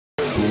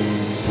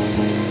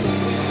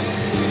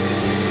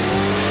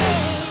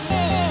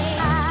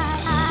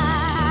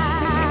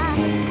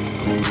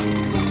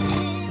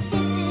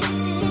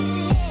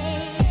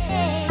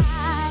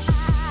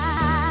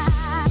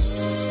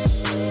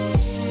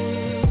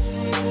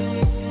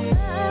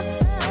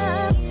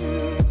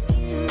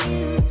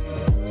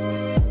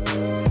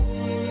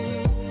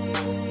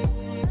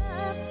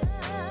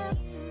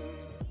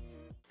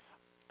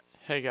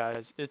Hey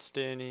guys, it's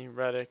Danny,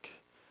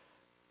 Reddick,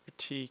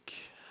 Retique,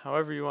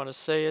 however you want to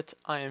say it.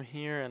 I am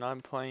here and I'm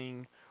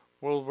playing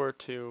World War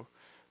II,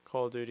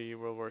 Call of Duty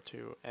World War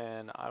II,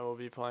 and I will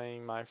be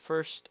playing my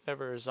first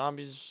ever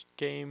zombies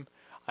game.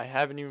 I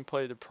haven't even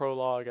played the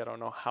prologue. I don't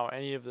know how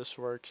any of this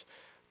works.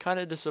 Kind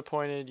of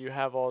disappointed. You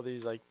have all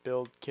these like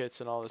build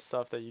kits and all this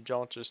stuff that you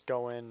don't just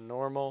go in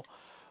normal,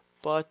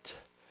 but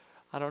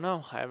I don't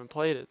know. I haven't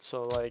played it,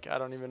 so like I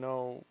don't even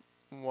know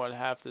what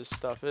half this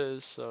stuff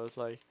is. So it's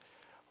like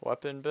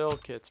weapon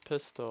build kits,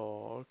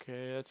 pistol.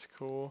 Okay, that's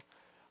cool.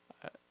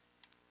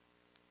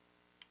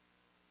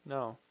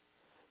 No,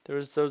 there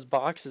was those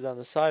boxes on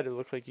the side. It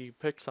looked like you could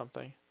pick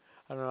something.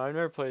 I don't know. I've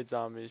never played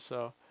zombies,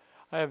 so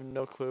I have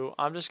no clue.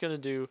 I'm just gonna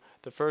do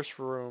the first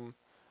room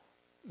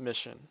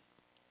mission.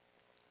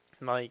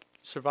 Like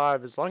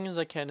survive as long as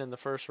I can in the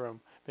first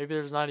room. Maybe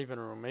there's not even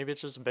a room. Maybe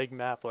it's just a big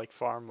map like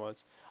Farm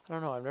was. I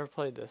don't know. I've never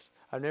played this.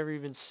 I've never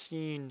even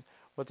seen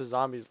what the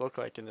zombies look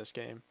like in this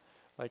game.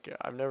 Like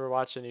I've never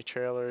watched any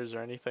trailers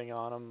or anything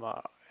on them,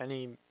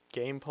 any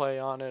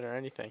gameplay on it or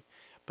anything.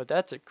 But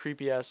that's a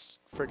creepy ass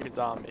freaking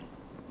zombie.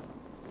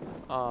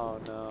 Oh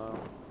no.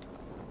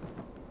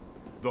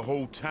 The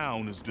whole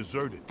town is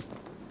deserted.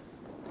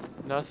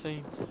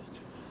 Nothing.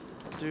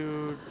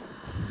 Dude.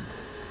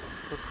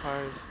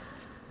 Requires.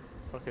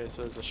 Okay,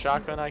 so there's a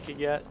shotgun I could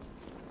get.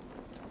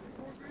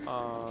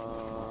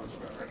 I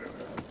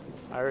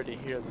already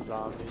hear the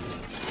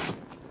zombies.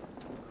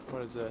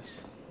 What is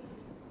this?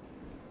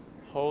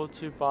 Hold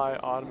to buy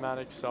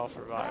automatic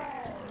self-revive.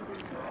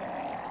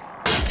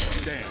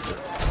 Damn.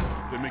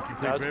 They make you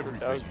pay for everything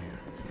here.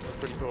 That's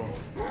pretty cool.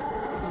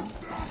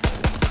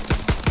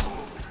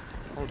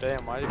 Oh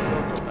damn, why did he kill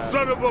it so bad?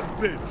 Son of a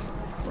bitch!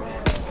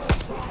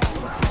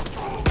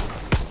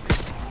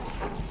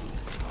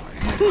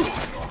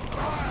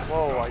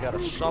 Whoa, I got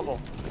a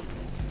shovel.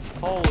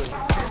 Holy.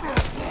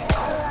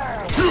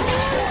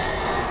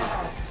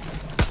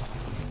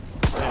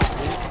 Man,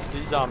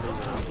 these zombies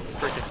are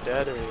freaking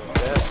dead or they're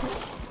dead.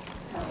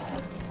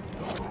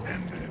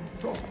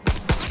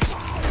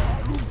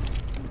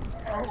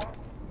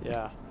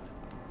 Yeah.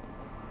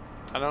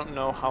 I don't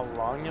know how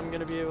long I'm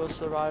gonna be able to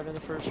survive in the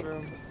first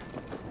room.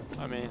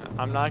 I mean,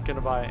 I'm not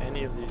gonna buy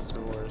any of these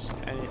doors,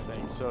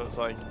 anything. So it's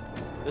like,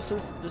 this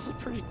is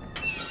pretty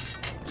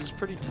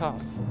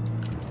tough.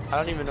 I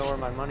don't even know where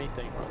my money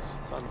thing was.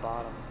 It's on the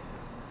bottom.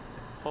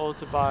 Hold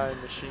to buy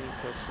machine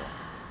pistol.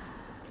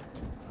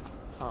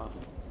 Huh.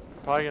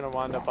 Probably gonna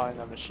wind up buying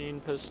that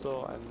machine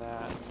pistol and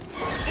that.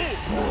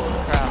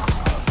 Holy crap.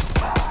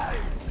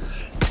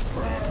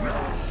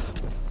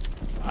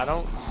 I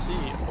don't see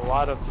a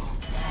lot of.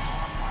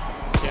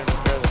 Can't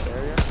repair the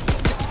barrier.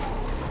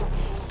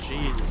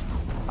 Jesus.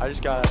 I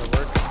just got out of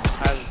work.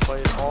 I haven't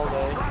played all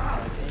day.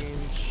 My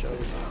game shows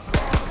up.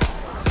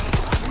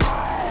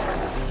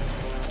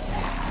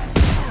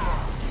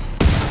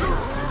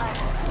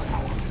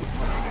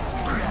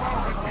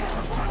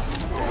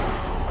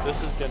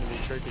 This is gonna be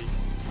tricky.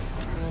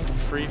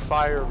 Free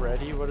fire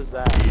ready? What is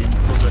that?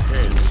 For the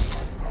head.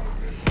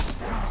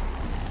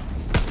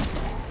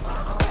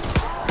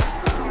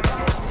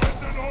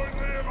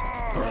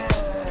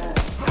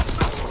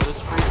 What is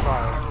free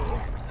fire?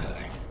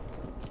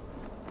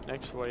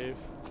 Next wave.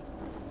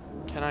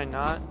 Can I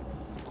not?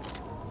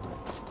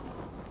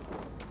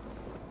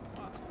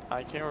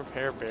 I can't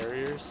repair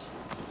barriers.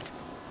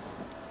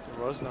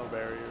 There was no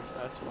barriers,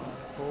 that's why.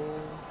 Oh.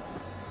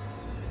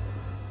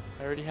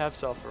 I already have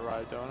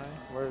self-revive, don't I?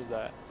 Where is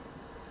that?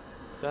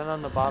 Is that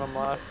on the bottom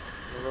left?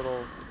 The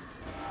little...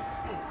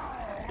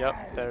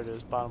 Yep, there it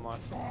is, bottom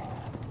left.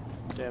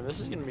 Damn,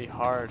 this is gonna be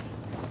hard.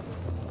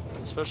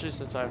 Especially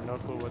since I have no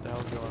clue what the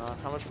hell's going on.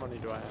 How much money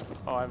do I have?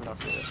 Oh, I have enough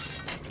for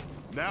this.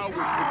 Now we're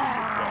putting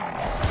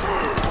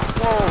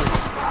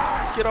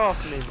Whoa! Get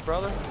off me,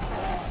 brother!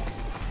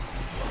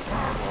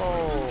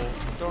 Whoa!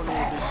 Don't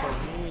need to be so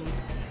mean.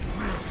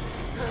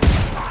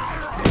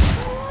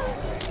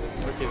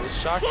 Okay, this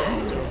shotgun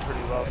is doing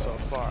pretty well so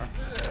far.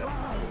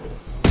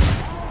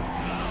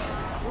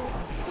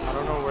 I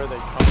don't know where they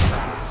come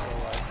from, so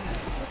like...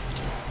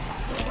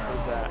 What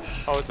is that?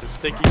 Oh, it's a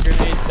sticky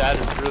grenade? That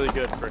is really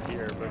good for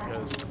here,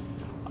 because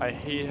I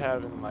hate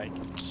having, like,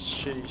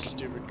 shitty,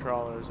 stupid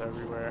crawlers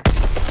everywhere.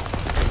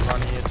 And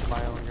running into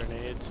my own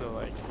grenade, so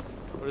like...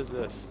 What is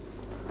this?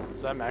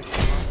 Is that max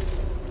ammo?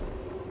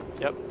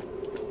 Yep.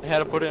 I had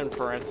to put it in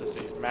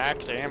parentheses.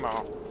 Max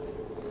ammo.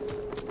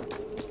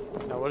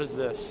 Now what is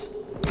this?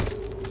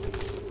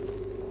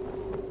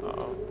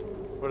 Uh-oh.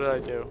 What did I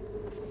do?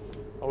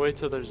 I'll wait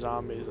till there's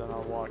zombies and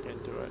I'll walk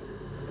into it.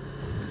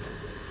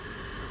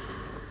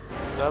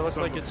 Does that look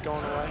like it's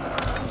going away?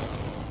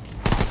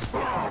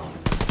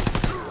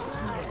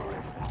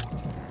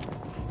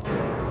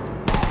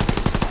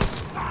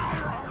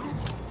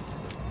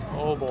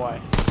 Oh boy.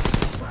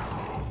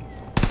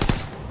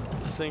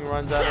 This thing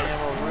runs out of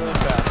ammo really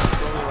fast.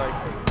 It's only like,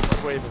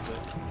 what wave is it?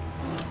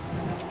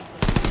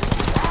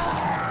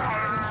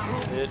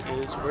 It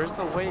is, where's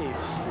the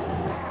waves?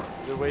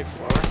 Is it wave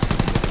 4?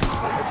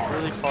 It's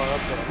really far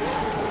up there.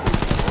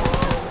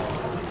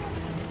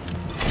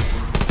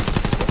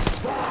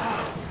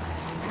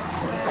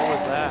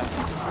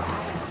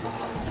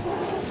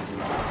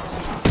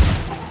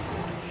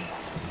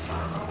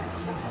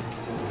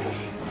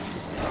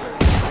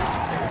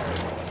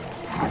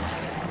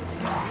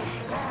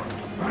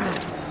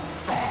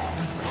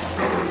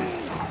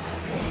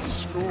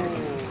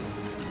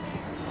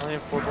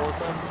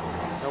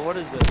 Now what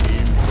is this?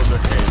 Aim for the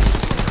head.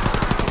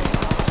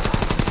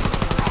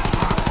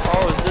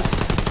 Oh, is this?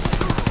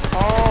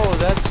 Oh,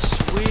 that's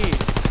sweet.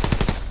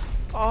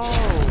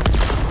 Oh,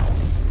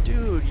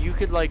 dude, you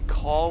could like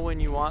call when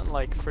you want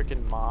like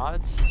freaking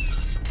mods,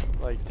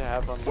 like to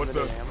have What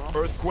unlimited the? ammo.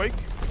 Earthquake?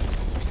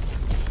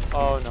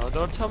 Oh no,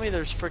 don't tell me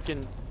there's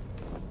freaking.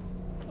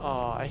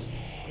 Oh, I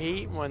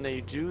hate when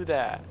they do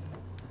that.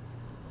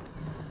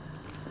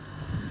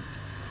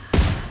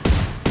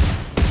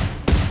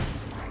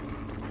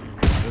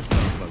 That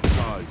sounds like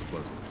flies,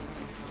 but.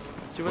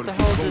 See, what the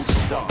hell is this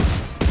stuff?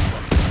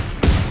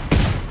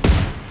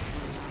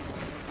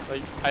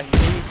 Like, I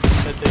hate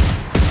that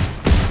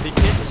they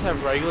can't just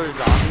have regular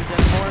zombies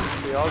anymore.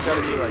 They all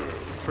gotta be like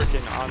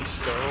freaking on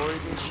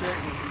steroids and shit.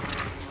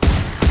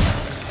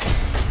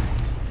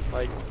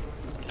 Like,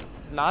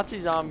 Nazi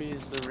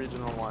Zombies, the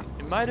original one.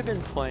 It might have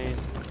been plain,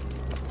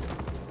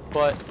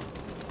 but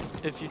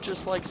if you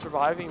just like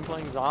surviving and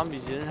playing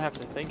zombies, you didn't have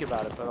to think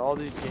about it. But all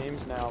these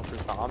games now for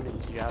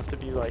zombies, you have to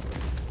be like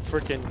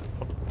freaking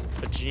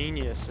a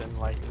genius and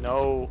like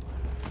know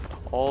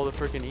all the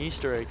freaking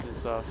Easter eggs and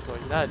stuff.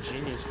 Like, not a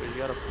genius, but you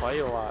gotta play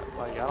a lot.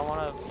 Like, I don't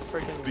want to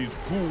freaking These do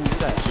pools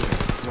that shit.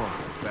 strong,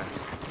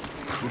 fast.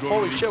 We're gonna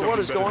Holy need shit, what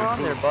something is better going than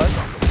on there, bullets.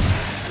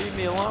 bud? Leave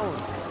me alone.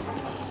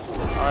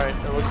 Alright,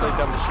 it looks like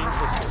that machine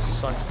pistol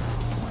sucks.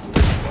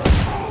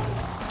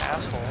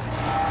 Asshole.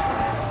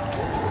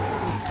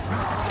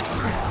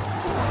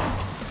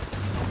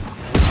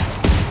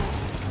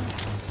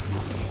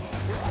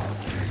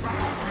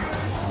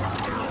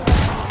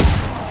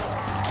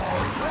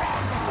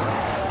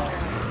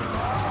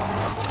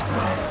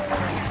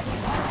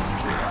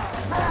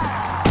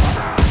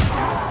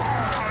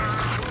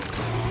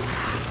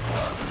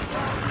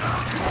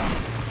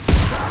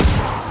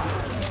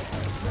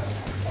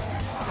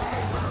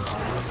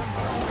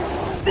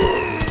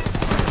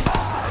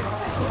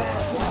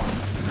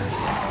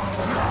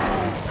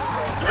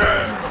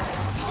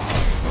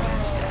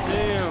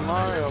 Damn,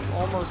 Mario, I'm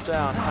almost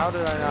down. How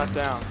did I not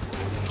down?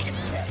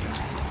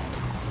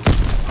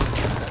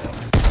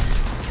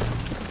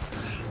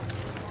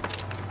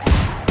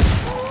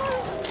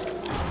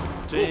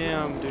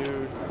 Damn,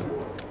 dude.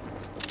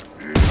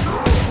 You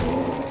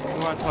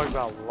want to talk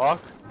about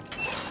luck?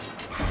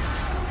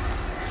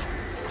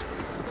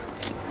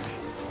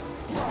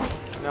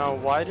 No,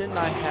 why didn't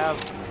I have...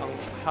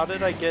 how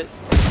did I get,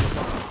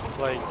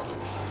 like,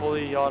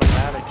 fully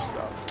automatic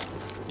stuff?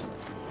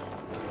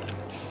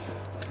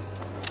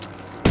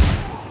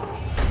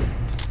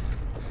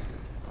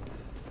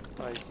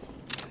 Like,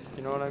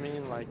 you know what I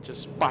mean? Like,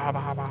 just bah,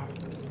 bah, bah.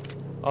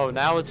 Oh,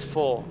 now it's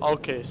full.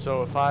 Okay,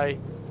 so if I...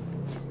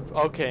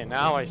 Okay,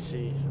 now I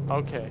see.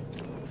 Okay.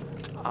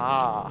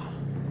 Ah,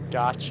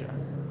 gotcha.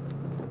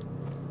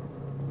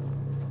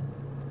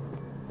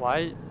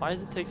 Why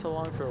does it take so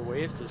long for a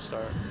wave to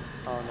start?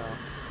 Oh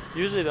no.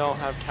 Usually they don't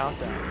have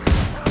countdowns.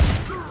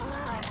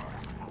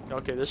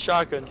 Okay, this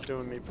shotgun's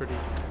doing me pretty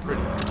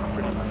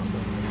nicely.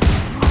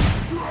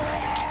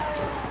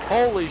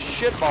 Holy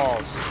shit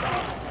balls!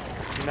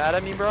 You mad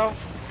at me, bro?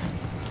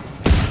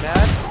 You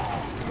mad?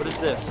 What is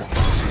this?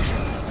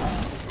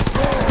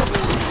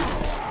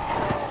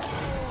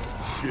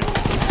 Shit.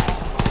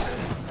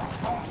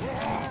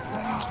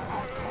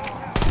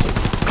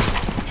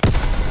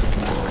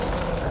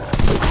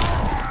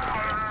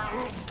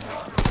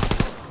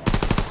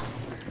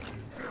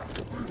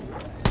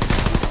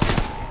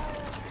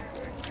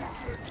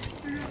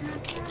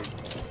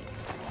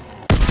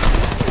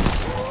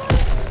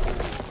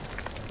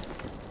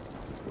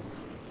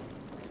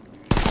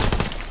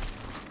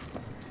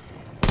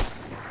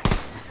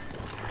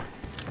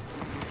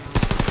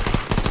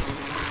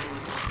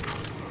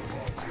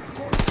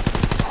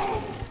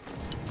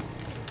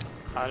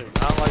 I do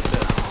not like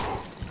this.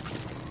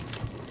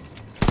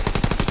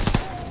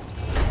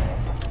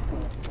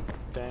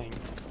 Dang.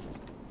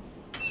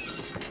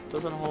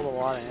 Doesn't hold a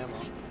lot of ammo.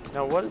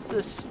 Now what is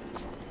this?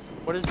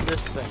 What is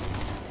this thing?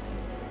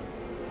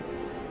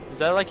 Is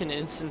that like an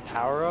instant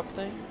power-up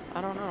thing?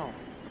 I don't know.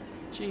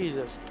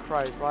 Jesus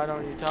Christ, why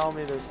don't you tell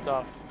me this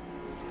stuff?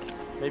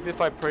 Maybe if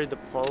I played the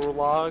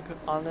prologue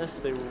on this,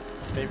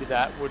 maybe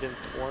that would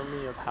inform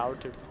me of how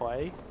to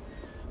play.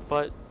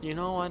 But you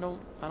know, I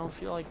don't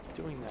feel like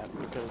doing that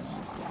because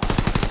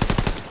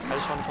I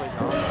just want to play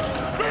zombies.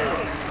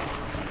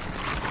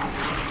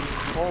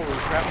 Holy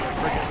crap, they're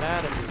freaking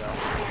mad at me though.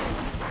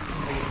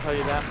 I can tell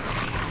you that.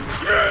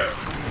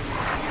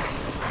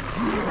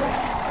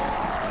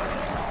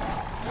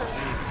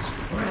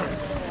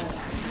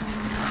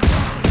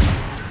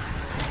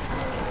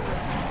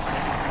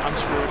 I'm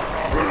screwed.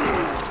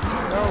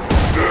 No.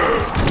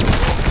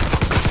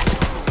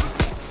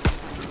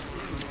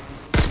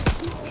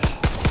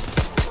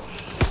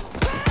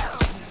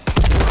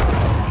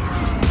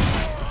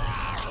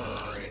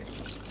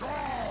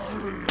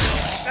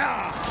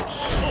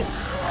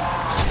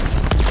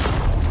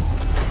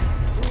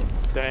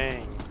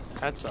 Dang,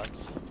 that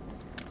sucks.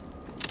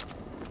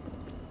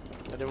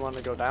 I didn't want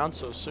to go down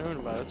so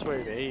soon, but it's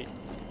wave 8.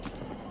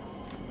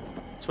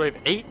 It's wave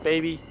 8,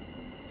 baby.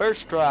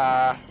 First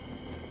try.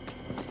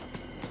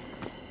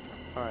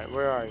 Alright,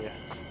 where are you?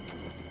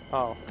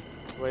 Oh,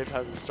 wave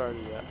hasn't started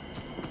yet.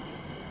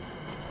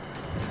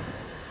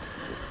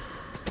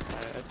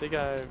 Alright, I think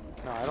I...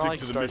 No, I don't like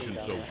starting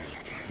down there.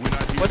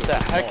 What the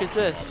heck is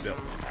this?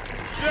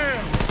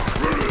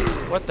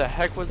 What the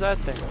heck was that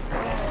thing?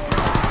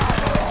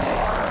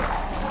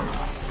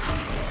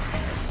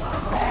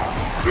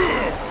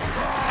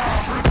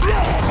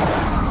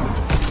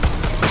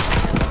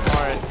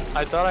 Alright,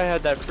 I thought I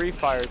had that free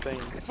fire thing.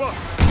 Fuck.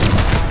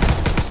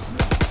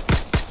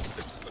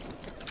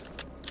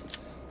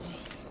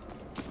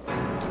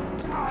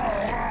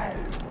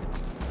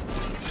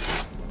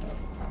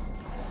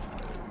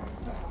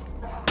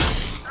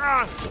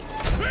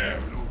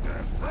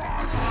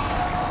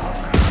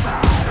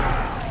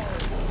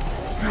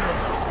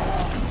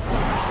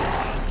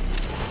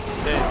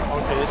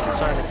 Okay, this is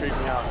starting to creep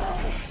me out.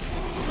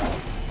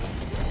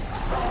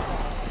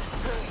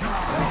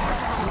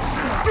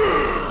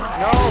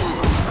 No!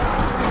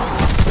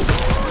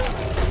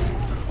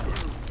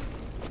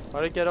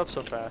 Why'd it get up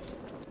so fast?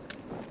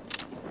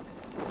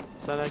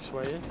 Is that next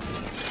way in?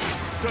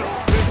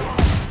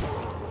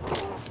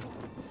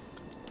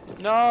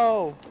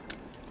 No!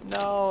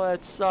 No,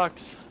 that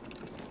sucks.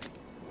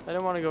 I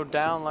didn't want to go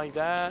down like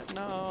that.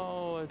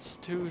 No, it's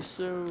too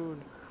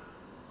soon.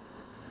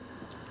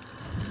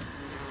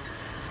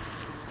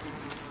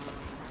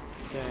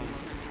 Dang.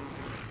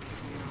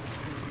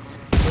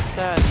 What's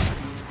that?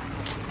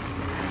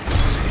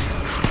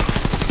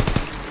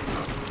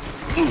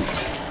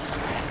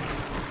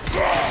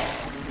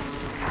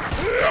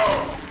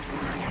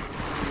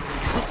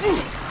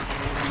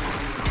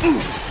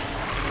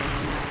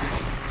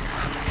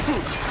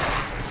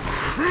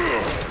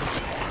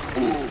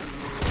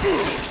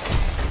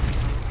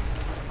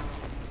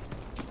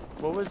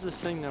 What was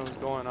this thing that was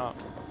going up?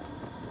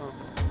 Oh.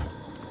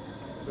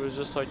 It was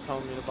just like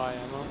telling me to buy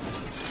ammo.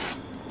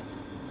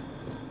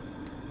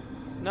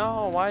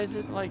 No, why is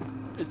it like,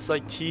 it's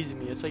like teasing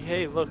me. It's like,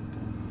 hey, look.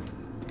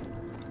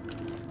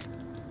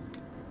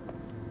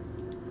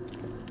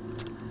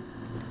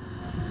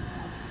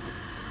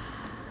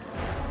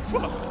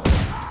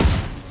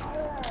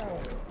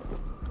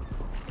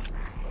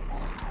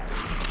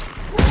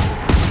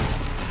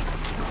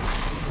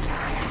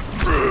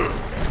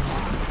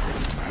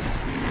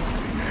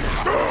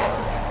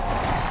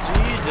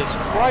 Jesus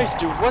Christ,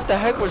 dude, what the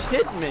heck was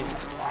hitting me?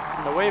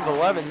 In the wave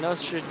 11,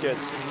 this shit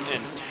gets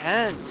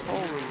intense.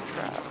 Holy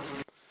crap.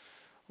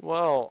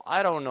 Well,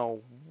 I don't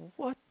know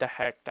what the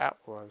heck that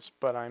was,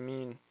 but I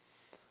mean,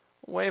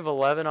 wave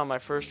 11 on my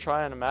first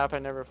try on a map I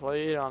never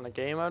played, on a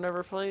game I've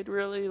never played,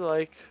 really?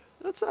 Like,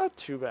 that's not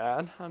too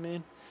bad. I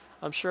mean,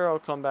 I'm sure I'll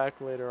come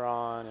back later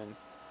on and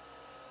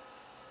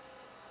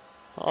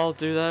I'll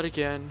do that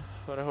again.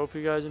 But I hope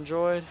you guys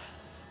enjoyed.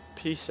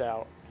 Peace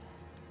out.